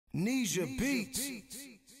Nisha Beats.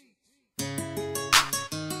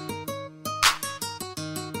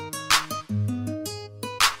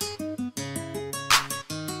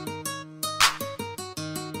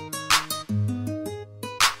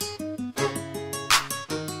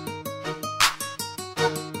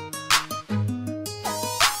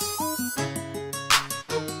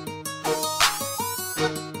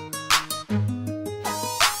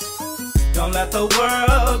 Don't let the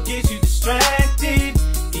world get you distracted,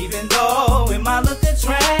 even though it might look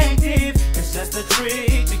attractive. It's just a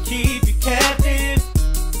trick to keep you captive.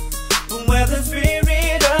 But where the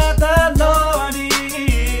Spirit of the Lord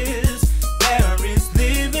is, there is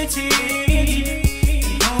liberty.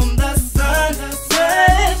 Whom the Son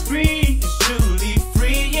sets free is truly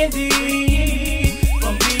free indeed.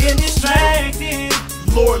 From being distracted,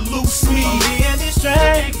 Lord, loose me. From being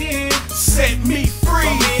distracted, Set me free.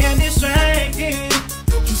 From being distracted,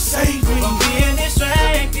 You save me. from being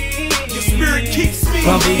distracted. Your spirit keeps me.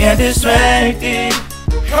 From being distracted,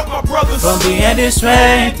 Help my brothers. from being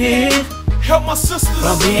distracted, Help my sisters.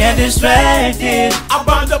 from being distracted, I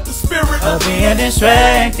bind up the spirit. of being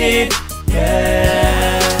distracted.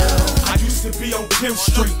 Yeah. I used to be on 10th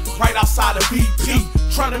Street, right outside of BP,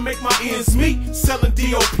 trying to make my ends meet, selling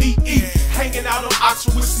DOPE, hanging out on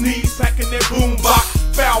Oxford with Sneeze, packing that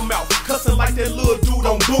boombox, foul mouth, cussing like that little dude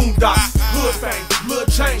on Boondocks. Hood fame, blood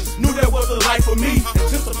change, knew that was the life for me.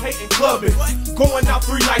 Anticipating clubbing, going out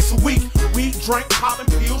 3 nights a week. We drank, popping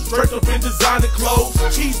pills, dressed up in designer clothes.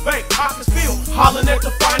 Cheese bank, pockets filled, hollering at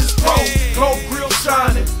the finest pros. Globe grill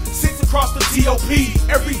shining, sits across the TOP,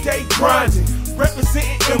 everyday grinding.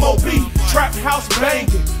 Representing MOB, trap house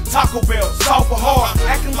banging, Taco Bell, soft or hard,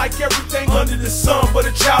 acting like everything under the sun but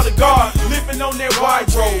a child of God. Living on that wide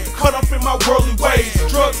road, caught up in my worldly ways.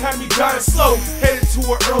 Drugs had me dying slow, headed to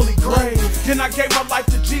an early grave. Then I gave my life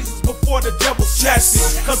to Jesus before the devil snatched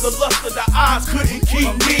it, cause the lust of the eyes couldn't keep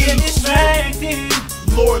From being me. distracted,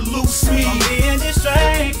 Lord, loose me. from being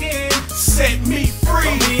distracted, Set me free.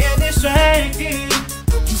 from being distracted,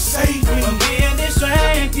 You save me. from being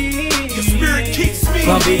distracted. Your spirit keeps me.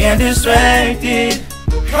 From being distracted,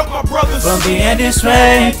 Help my brothers. from being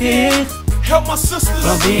distracted, Help my sisters.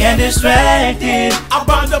 from being distracted, I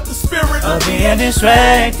bind up the spirit. of being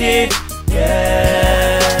distracted.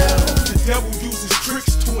 Yeah. The devil uses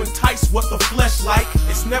tricks to entice what the flesh like.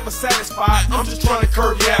 It's never satisfied. I'm just trying to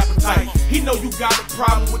curb your appetite. He know you got a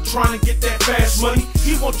problem with trying to get that fast money.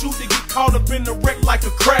 He wants you to get caught up in the wreck like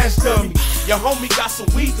a crash dummy. Your homie got some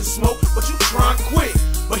weed to smoke, but you trying to quit.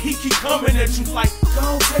 But he keep coming at you like,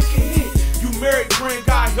 go take a hit. You married, praying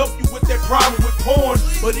God help you with that problem with porn,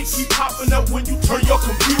 but it keep popping up when you turn your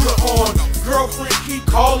computer on. Girlfriend keep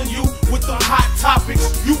calling you with the hot topics.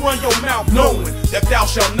 You run your mouth knowing that thou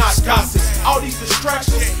shalt not gossip. All these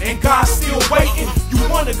distractions and God's still waiting. You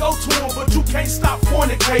wanna go to him, but you can't stop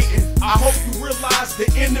fornicating. I hope you realize the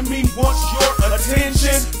enemy wants your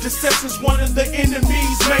attention. Deception is one of the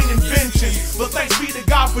enemy's main inventions. But thanks be to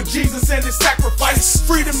God for Jesus and his sacrifice.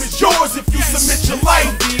 Freedom is yours if you submit your life.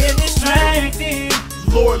 From being distracted,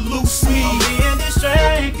 Lord, loose me. from being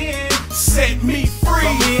distracted, Set me free.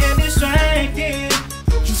 from being distracted,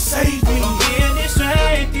 You save me. from being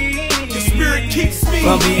distracted. Your spirit keeps me.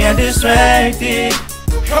 From being distracted,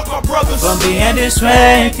 Help my brothers. from being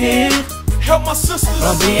distracted, Help my sisters.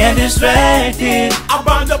 from being distracted, I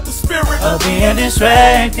bind up the spirit. of being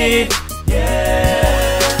distracted.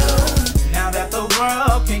 Yeah. Now that the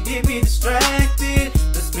world can get me distracted,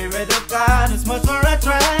 the Spirit of God is much more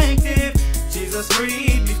attractive. Jesus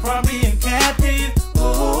freed me from being captive.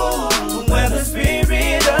 Ooh, where the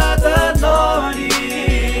Spirit of the Lord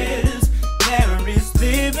is, there is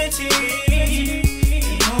liberty.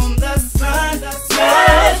 Whom the Son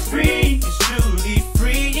sets free is truly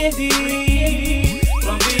free indeed.